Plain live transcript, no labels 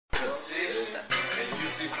position. And you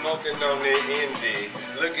see smoking on the indie.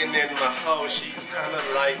 Looking at my hoe, she's kind of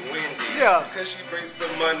like Wendy. Yeah. Cause she brings the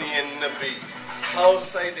money and the beef. Hoes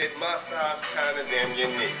say that my style's kinda damn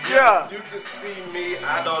unique. Yeah. You can see me,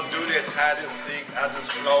 I don't do that hide and seek. I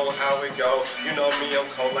just flow how it go. You know me, I'm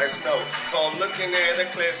cold like snow. So I'm looking at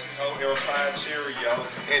a classic hoe, here apply Cheerio.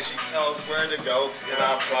 And she tells where to go, and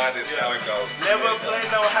I apply this how it goes. Never play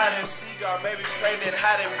no hide and seek, or maybe play that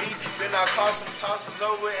hide and beat. Then I call some tosses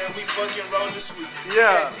over and we fucking roll the sweet.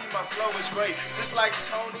 Yeah. My flow is great. Just like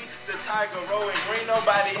Tony, the Tiger, rolling green,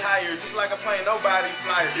 nobody higher. Just like a plane, nobody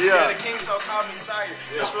flyer. Yeah. The king, so call me sire.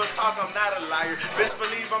 That's real talk, I'm not a liar. Best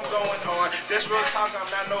believe I'm going hard. That's real talk, I'm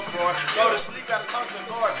not no fraud. Go to sleep, gotta talk to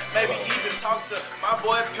God. Maybe even talk to my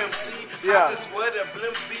boy Pimp C. Yeah. I just wear the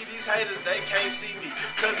blimps be. These haters, they can't see me.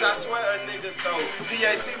 Cause I swear a nigga though.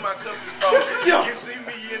 PAT, my cup is full. You can see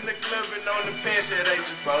me in the club and on the bench at Age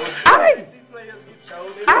of Bros. PAT players get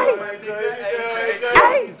chosen. My nigga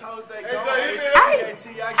AJ. These hoes they go PAT, I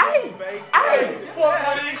give them bait. Fuck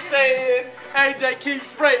what he's saying. AJ keep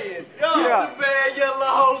spraying. Yeah. The bad yellow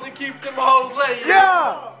hoes and keep them hoes laying.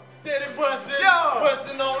 Yeah. Steady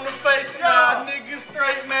bustin' on the face. Nah, niggas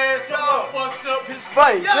straight man. Someone fucked up his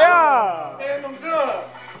Face. Yeah. And I'm good.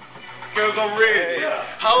 Cause I'm ready.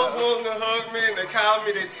 Hoes want to hug me and they call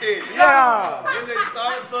me the titty. Yeah. And they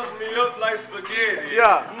start sucking me up like spaghetti.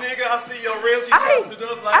 Yeah. Nigga, I see your ribs, he chops it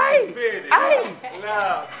up like confetti.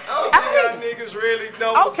 Nah, I don't think y'all niggas really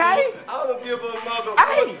know what's up. I don't give a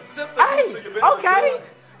motherfucker. Sip the piece of your better.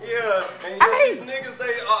 Yeah, and yes, these niggas,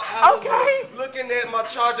 they are out looking at my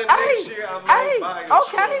charger next year. I might buy a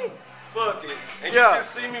truck. Fuck it. And you can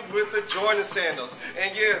see me with the Jordan sandals.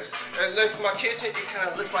 And yes, unless my kitchen, it kind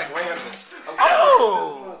of looks like Ramblers.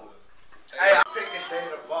 Hey, I pick a day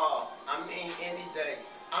to ball. I mean, any day.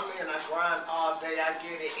 I mean, I grind all day. I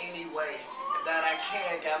get it anyway. That I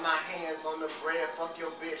can, got my hands on the bread. Fuck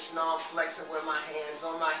your bitch, now I'm flexing with my hands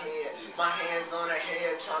on my head. My hands on her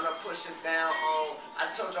head, trying to push it down on. I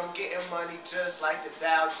told you I'm getting money just like the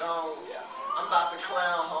Dow Jones. I'm about to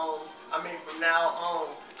clown homes, I mean from now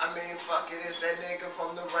on. I mean, fuck it, it's that nigga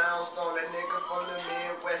from the Roundstone, that nigga from the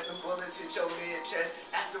Midwest, and bullets hit your mid-chest.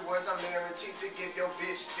 Afterwards, I'm guaranteed to give your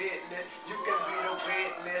bitch fitness. You can be the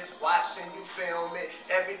witness, watch and you film it.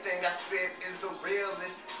 Everything I spit is the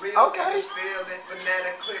realest. Real niggas feel it.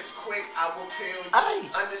 Banana clips quick, I will peel you.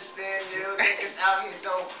 Understand, real niggas out here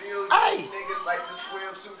don't feel you. Niggas like to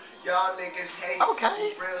squeal too. Y'all niggas hate.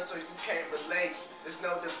 You real, so you can't relate. There's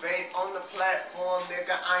no debate on the platform,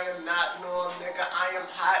 nigga. I am not norm, nigga. I am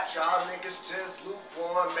hot. Y'all niggas just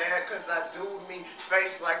lukewarm, man. Cause I do me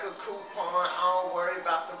face like a coupon. I don't worry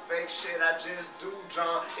about the fake shit. I just do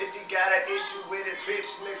John. If you got an issue with it, bitch,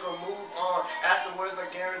 nigga, move on. Afterwards, I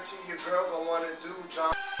guarantee your girl gon' wanna do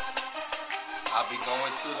John. I be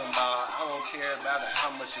going to the mall. I don't care about it,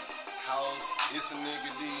 how much it costs. It's a nigga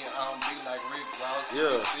D. I don't be like Rick Ross. You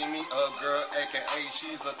see me, a girl, aka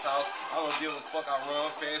she's a toss. I don't give a fuck. I run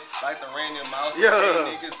fast like the Randy Mouse. They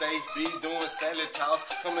niggas, they be doing salad toss.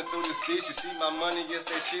 Coming through this bitch, you see my money, yes,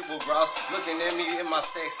 that shit will gross. Looking at me in my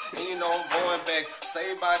stacks, and you know I'm going back.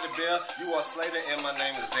 Saved by the bell, you are Slater, and my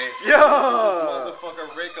name is Zach. This motherfucker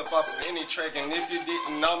rake up off of any track, and if you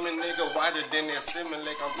didn't know me, nigga, whiter than that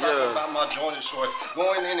Similac. I'm talking about my Jordan shorts,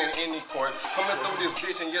 going in any court. Coming through this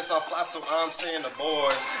bitch, and yes, I fly, so I'm saying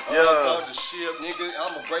aboard. Throw the ship, nigga,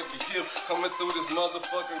 I'ma break your hip. Coming through this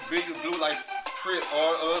motherfucker, big blue like Crit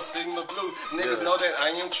or Sigma Blue. Niggas know that I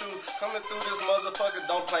am true. Coming through this motherfucker,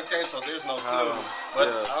 don't play games, so there's no clue. But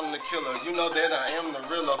I'm the killer, you know that I am the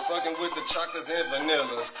realer. Fucking with the chocolates and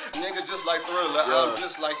vanillas. Nigga just like Thriller, I'm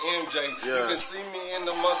just like MJ. You can see me in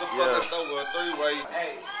the motherfucker, throw a three-way.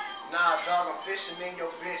 Hey. Nah, dog, I'm fishing in your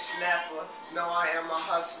bitch snapper. No, I am a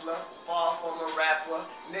hustler, far from a rapper.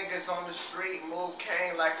 Niggas on the street move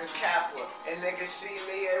cane like a capper. And niggas see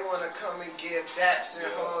me, they wanna come and give daps and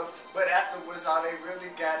hugs. But afterwards, all they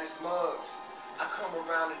really got is mugs. I come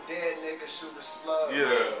around a dead nigga, shoot a slug.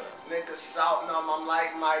 Niggas salting them, I'm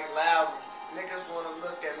like Mike Lowry. Niggas wanna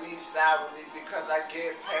look at me sourly because I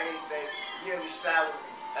get paid they yearly salary.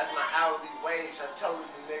 That's my hourly wage. I told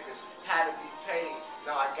the niggas how to be paid.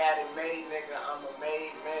 No, I got it made, nigga. I'm a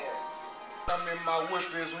made man. I'm in my whip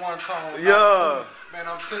is one tone. Man,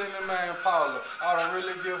 I'm telling the man, Paula, I don't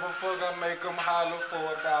really give a fuck. I make them holler for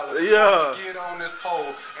 $1. Yeah. Get on this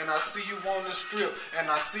pole, and I see you on the strip, and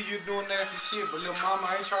I see you doing nasty shit, but little mama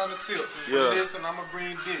ain't trying to tip. Yeah. But listen, I'ma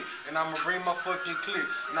bring dick, and I'ma bring my fucking clip,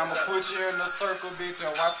 and I'ma put you in a circle, bitch,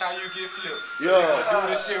 and watch how you get flipped. Yeah. We gon'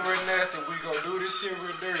 do this shit real nasty, we gon' do this shit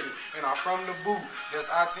real dirty, and I'm from the boot. That's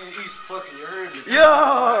I-10 East, fucking, you heard me. Yeah.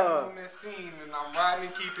 I'm on that scene, and I'm riding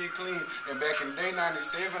and keep it clean. And back in day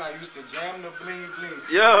 97, I used to jam the bling bling.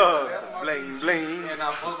 Yeah. That's my Bling BG. bling. And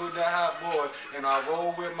I fuck with the hot boys, and I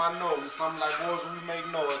roll with my nose. Something like boys, we make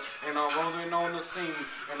noise. And I'm rolling on the scene,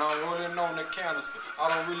 and I'm rolling on the canister. I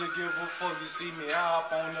don't really give a fuck. You see me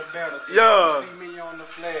hop on the banister. Yeah. You see me on the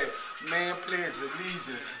flag. Man, pledge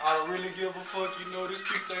allegiance. I don't really give a fuck. You know this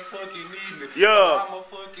streets they fucking need me. Yeah. So I'm a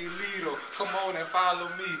fucking leader. Come on and follow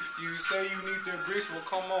me. You say you need them bricks, well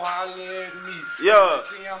come on, holler at me. Yeah.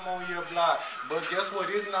 See, I'm on your block. But guess what?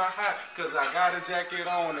 It's not hot, cause I got a jacket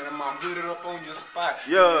on and I'm hooded up on your spot.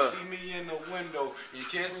 Yeah. You see me in the window. You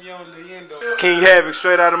catch me on the window. King HAVOC,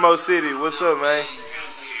 straight out of Mo City. What's up, man?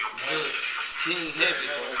 King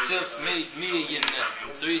HAVOC, self-made millionaire.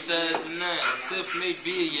 3009, self-made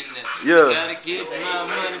billionaire. Yeah. Gotta get my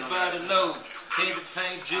money by the loads. Candy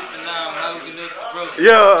paint dripping, now I'm holding up the road.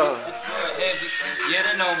 Yeah. HAVOC, yeah,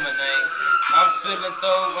 they know my name. I'm feeling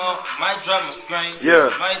thrown on, might drop my screens.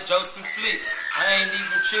 Yeah. Might draw some flicks. I ain't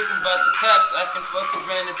even tripping about the cops. I can fuck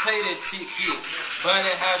around and pay that ticket.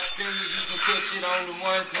 Bunny hot singing, you can catch it on the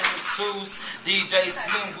ones and the twos. DJ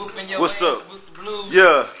Slim whooping your What's ass up? with the blues.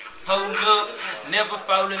 Yeah. Hold up, never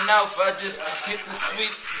falling off. I just hit the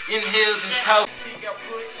sweet, inhaled and cough.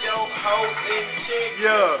 Put your hoe in check.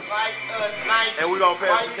 Yeah. Like a knife. And we gon'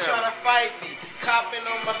 pass Why the you camera. tryna fight me? Copping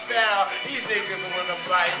on my style. These niggas wanna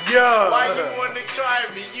bite me. Yeah. Why you wanna try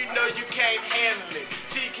me? You know you can't handle it.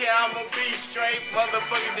 TK, I'ma be straight,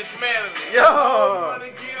 motherfucking dismantling it. Yeah.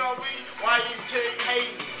 Wanna get on me? Why you take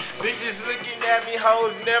hating? Bitches looking at me,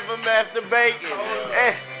 hoes never masturbating.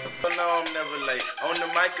 No, I'm never late. On the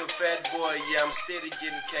mic, a fat boy, yeah, I'm steady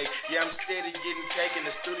getting cake. Yeah, I'm steady getting cake. In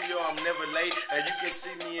the studio, I'm never late. And you can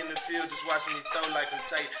see me in the field, just watch me throw like I'm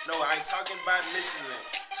tight. No, I ain't talking about Michelin.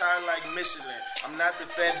 Tired like Michelin. I'm not the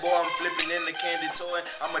fat boy, I'm flipping in the candy toy.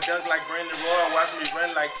 I'm a dunk like Brandon Roy, watch me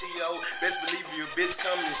run like THEO. Best believe your bitch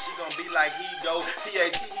coming, she gon' be like he go.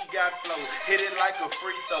 PAT, he got flow. Hit it like a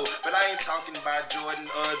free throw. But I ain't talking about Jordan,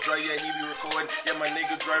 Dre, yeah, he be recording. Yeah, my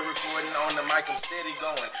nigga Dre recording. On the mic, I'm steady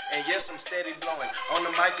going. And yes, I'm steady blowing. On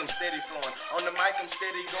the mic, I'm steady flowing. On the mic, I'm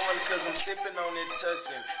steady going, cause I'm sipping on it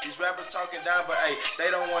tussin'. These rappers talking down, but hey,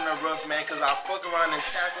 they don't want a rough man, cause I fuck around and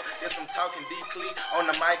tackle. Yes, I'm talking deeply. On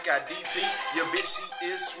the mic, I DP. Your bitch, she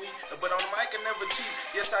is sweet. But on the mic, I never cheat.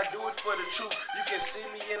 Yes, I do it for the truth. You can see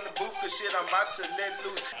me in the booth, cause shit, I'm about to let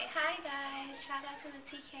loose. Hey, hi guys, shout out to the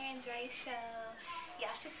TK and Dre show.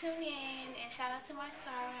 Y'all should tune in, and shout out to my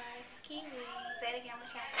stars, Kiwi, Zeta Gamma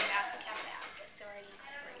Traffic, Alpha Kappa Alpha, Sorority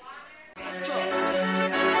Incorporated.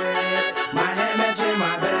 My hand matching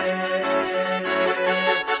my bag.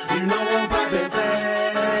 You know I'm poppin'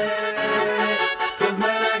 tags. Cause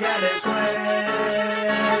man, I got that swag.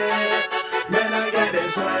 Man, I got that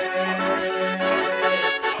swag.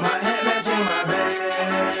 My hand matching my bag.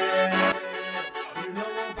 You know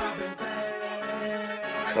I'm poppin'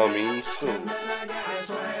 tags. Coming soon.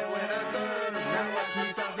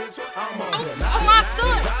 Oh, my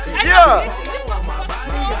son. Yeah.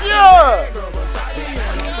 Yeah.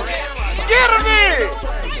 Get him in.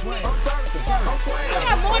 I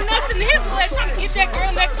got more nuts in his blood trying to get that girl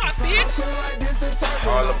in that car, bitch.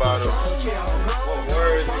 All about him. What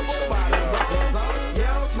words you show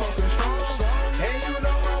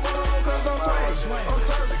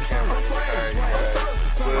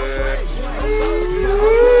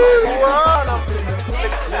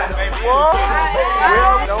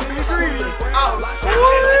Well, don't be greedy.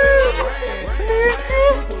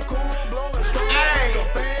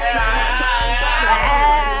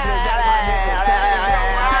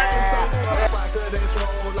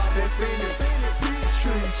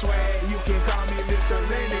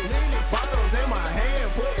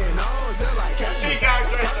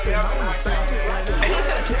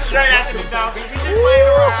 Straight after the dog. We just playing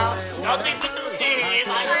around. Don't think we too serious.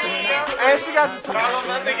 And she got the Carlos,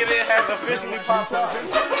 I think it has officially popped up.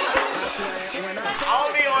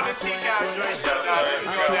 Only on the TK Dre show now. Let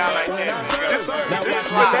me go down like that. This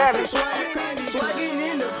is live.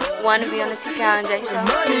 Want to be on the TK and J show?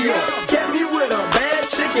 Get me with a bad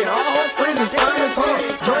chicken. All her friends is fine as her.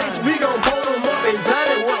 Drinks, we gon' pull them up.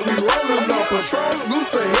 Exotic, what we rollin' up. Patron,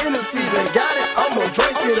 loose of Hennessy. They got it, I'ma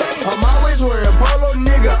drink it up. I'm always wearing polo,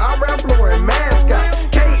 nigga. I rap Flooring mascot.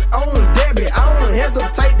 Kate on debit, I don't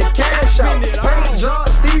hesitate to cash out. Paint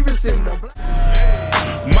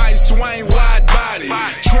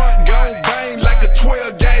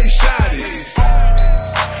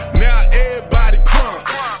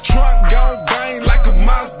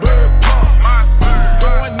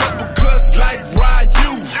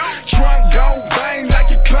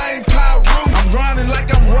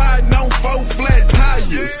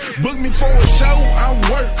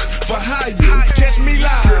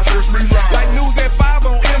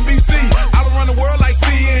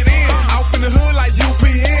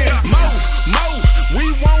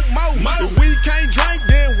If we can't drink,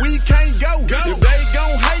 then we can't go. If they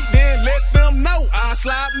gon' hate, then let them know. I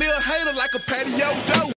slide me a hater like a patio